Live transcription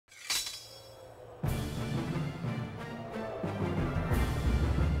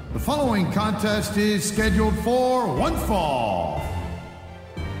following contest is scheduled for one fall.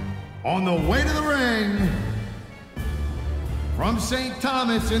 On the way to the ring, from St.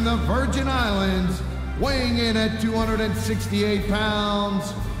 Thomas in the Virgin Islands, weighing in at 268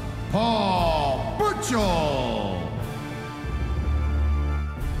 pounds, Paul Burchill.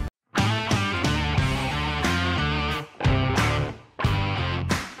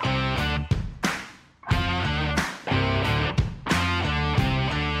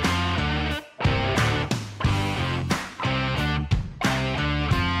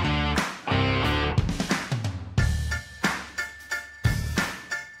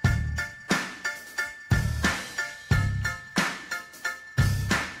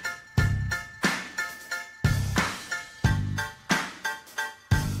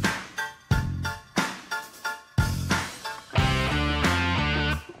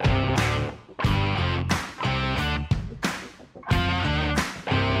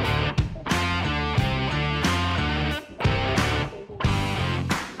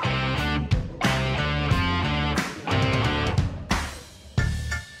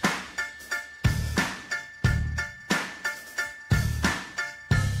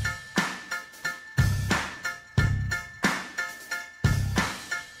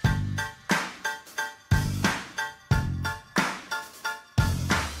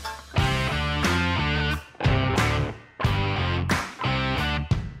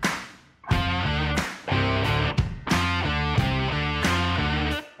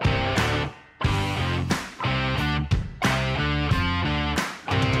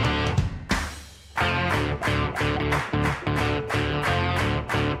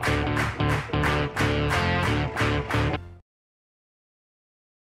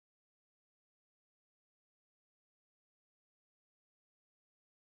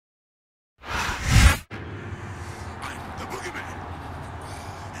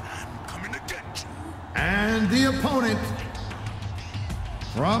 And the opponent,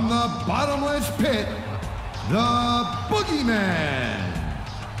 from the bottomless pit, the Boogeyman.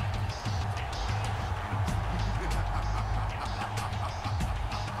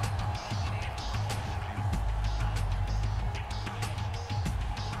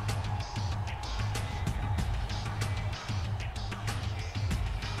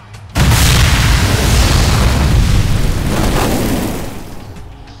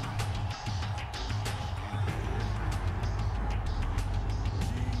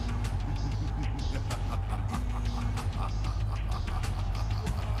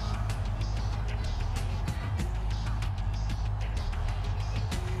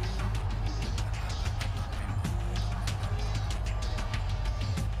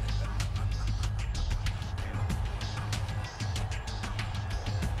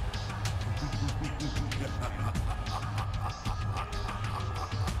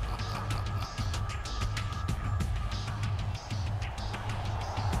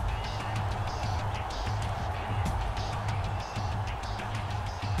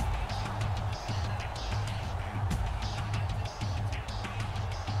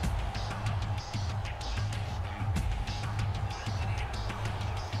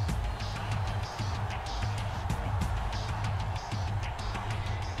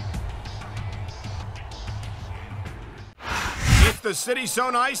 The city's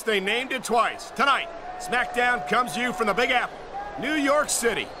so nice, they named it twice. Tonight, SmackDown comes to you from the Big Apple, New York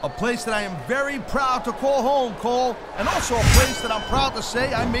City. A place that I am very proud to call home, Cole, and also a place that I'm proud to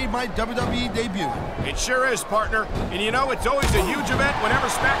say I made my WWE debut. It sure is, partner. And you know, it's always a huge event whenever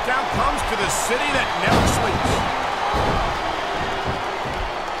SmackDown comes to the city that never sleeps.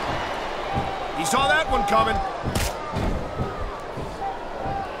 He saw that one coming.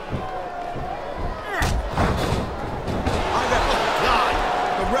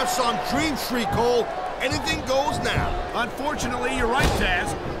 Ref's on Dream Street, Cole. Anything goes now. Unfortunately, you're right,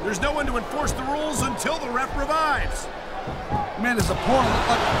 Taz. There's no one to enforce the rules until the ref revives. Man, his opponent looked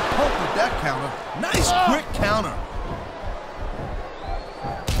like a poke with that counter. Nice, quick counter.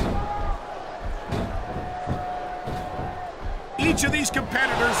 Each of these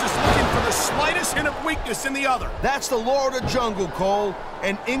competitors is looking for the slightest hint of weakness in the other. That's the law of the jungle, Cole.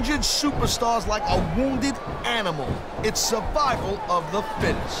 An injured superstar's like a wounded animal. It's survival of the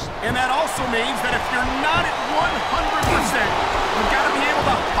fittest. And that also means that if you're not at 100%, you've got to be able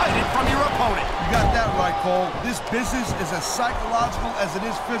to hide it from your opponent. You got that right, Cole. This business is as psychological as it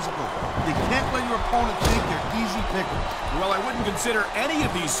is physical. You can't let your opponent think you're easy pickings. Well, I wouldn't consider any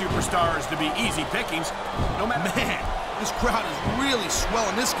of these superstars to be easy pickings. No matter... Man, this crowd is really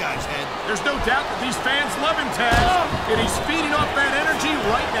swelling this guy's head. There's no doubt that these fans love him, Taz. And he's feeding off that energy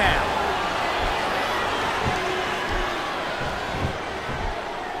right now.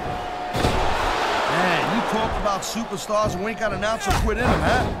 about superstars who ain't got an ounce of quit in them,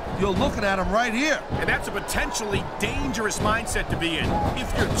 huh? You're looking at them right here. And that's a potentially dangerous mindset to be in.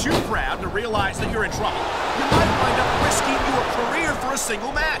 If you're too proud to realize that you're in trouble, you might wind up risking your career for a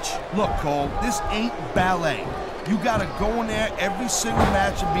single match. Look, Cole, this ain't ballet. You gotta go in there every single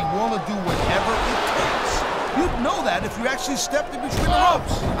match and be willing to do whatever it takes. You'd know that if you actually stepped in between the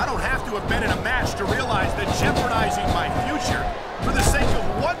ropes. I don't have to have been in a match to realize that jeopardizing my future for the sake of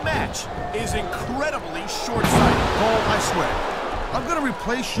one match is incredibly short-sighted. Cole, I swear, I'm gonna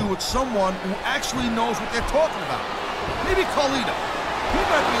replace you with someone who actually knows what they're talking about. Maybe Carlito. He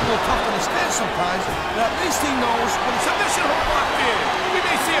might be a little tough to understand sometimes, but at least he knows when it's Submission hold locked in. We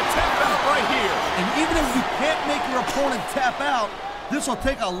may see a tap out right here. And even if you can't make your opponent tap out, this will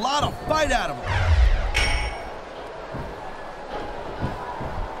take a lot of fight out of him.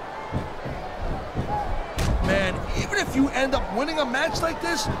 Man, even if you end up winning a match like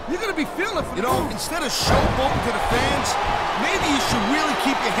this, you're gonna be feeling it for instead of showboating to the fans, maybe you should really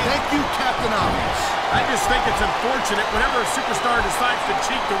keep your hand. Thank you, Captain Obvious. I just think it's unfortunate whenever a superstar decides to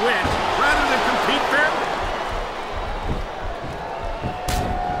cheat to win rather than compete fairly.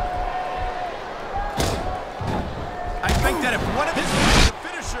 I think that if one of his is the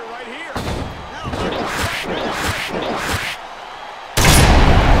finisher right here.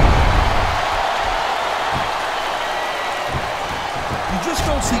 You just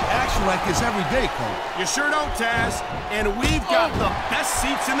don't see action like this every day, Cole. You sure don't, Taz. And we've got the best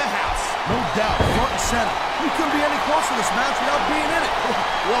seats in the house. No doubt, front and center. We couldn't be any closer to this match without being in it.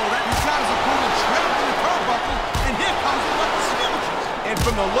 Whoa, he's got his opponent trapped in the turnbuckle, and here comes the left sandwiches. And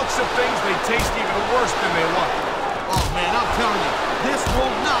from the looks of things, they taste even worse than they look. Oh, man, I'm telling you, this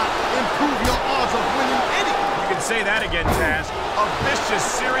will not improve your odds of winning anything. You can say that again, Taz. A vicious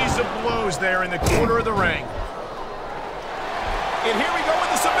series of blows there in the corner of the ring. And here we go with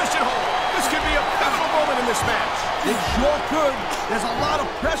the submission hold. This could be a pivotal moment in this match. It sure could. There's a lot of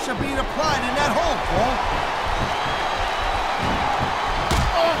pressure being applied in that hold, Paul.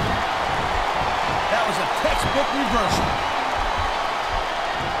 Oh. That was a textbook reversal.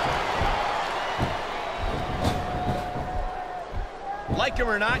 Like him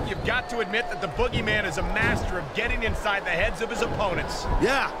or not, you've got to admit that the Boogeyman is a master of getting inside the heads of his opponents.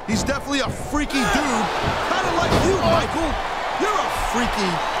 Yeah, he's definitely a freaky dude. Kind of like you, Michael. You're a freaky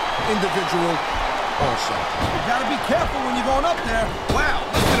individual also. You gotta be careful when you're going up there. Wow,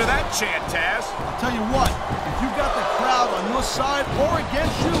 listen to that chant, Taz. I'll tell you what, if you got the crowd on your side or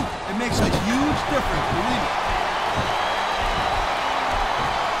against you, it makes a huge difference, believe me.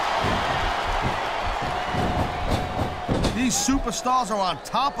 These superstars are on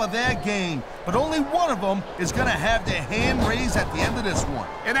top of their game, but only one of them is going to have their hand raised at the end of this one.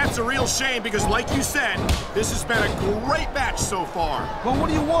 And that's a real shame because, like you said, this has been a great match so far. Well, what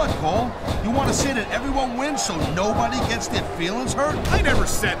do you want, Cole? You want to say that everyone wins so nobody gets their feelings hurt? I never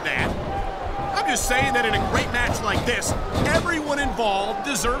said that. I'm just saying that in a great match like this, everyone involved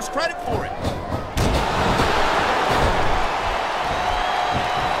deserves credit for it.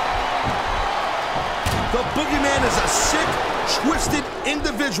 The Boogeyman is a sick, twisted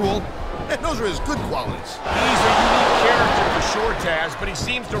individual, and those are his good qualities. He's a unique character for sure, Taz, but he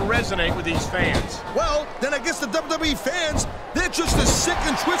seems to resonate with these fans. Well, then I guess the WWE fans, they're just as sick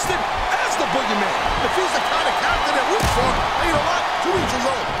and twisted as the Boogeyman. If he's the kind of character they root for, you know what? To each his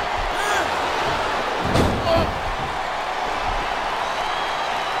own.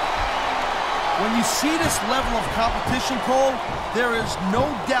 When you see this level of competition, Cole, there is no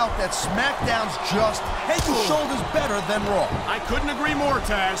doubt that SmackDown's just head and shoulders better than Raw. I couldn't agree more,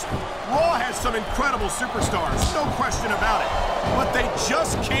 Taz. Raw has some incredible superstars, no question about it. But they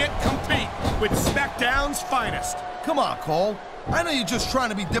just can't compete with SmackDown's finest. Come on, Cole. I know you're just trying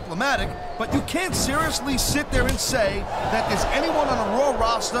to be diplomatic, but you can't seriously sit there and say that there's anyone on a Raw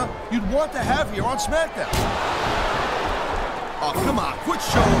roster you'd want to have here on SmackDown. Oh, come on, quit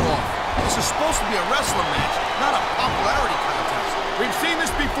showing off. This is supposed to be a wrestling match, not a popularity contest. We've seen this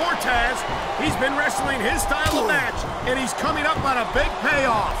before, Taz. He's been wrestling his style of match, and he's coming up on a big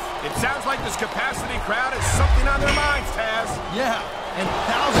payoff. It sounds like this capacity crowd has something on their minds, Taz. Yeah, and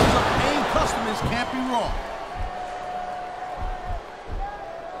thousands of paying customers can't be wrong.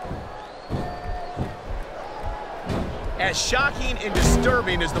 As shocking and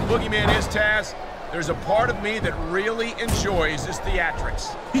disturbing as the Boogeyman is, Taz, there's a part of me that really enjoys this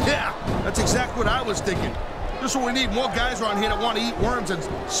theatrics. Yeah, that's exactly what I was thinking. This is what we need, more guys around here that want to eat worms and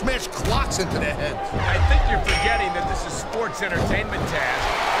smash clocks into their heads. I think you're forgetting that this is sports entertainment, Taz,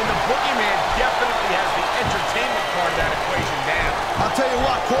 and the Boogeyman definitely has the entertainment part of that equation down. I'll tell you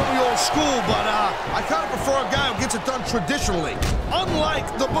what, call me old school, but I kind of prefer a guy who gets it done traditionally.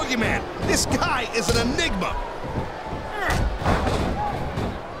 Unlike the Boogeyman, this guy is an enigma.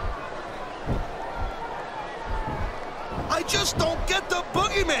 just don't get the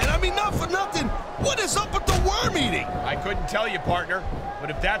Boogeyman. I mean, not for nothing. What is up with the worm eating? I couldn't tell you, partner. But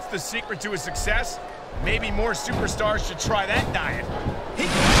if that's the secret to his success, maybe more superstars should try that diet.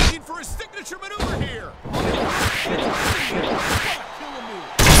 He's looking for a signature maneuver here.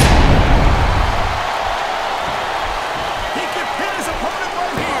 He can pin his opponent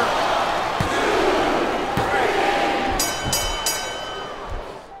right here.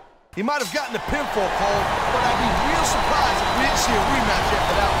 He might have gotten the pinfall, Cole, but I'd be real surprised if we didn't see a rematch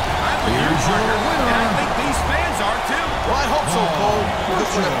after that one. I'm with you, partner, and I think these fans are too. Well, I hope so, Cole, because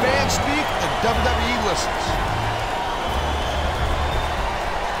when the fans speak, the WWE listens.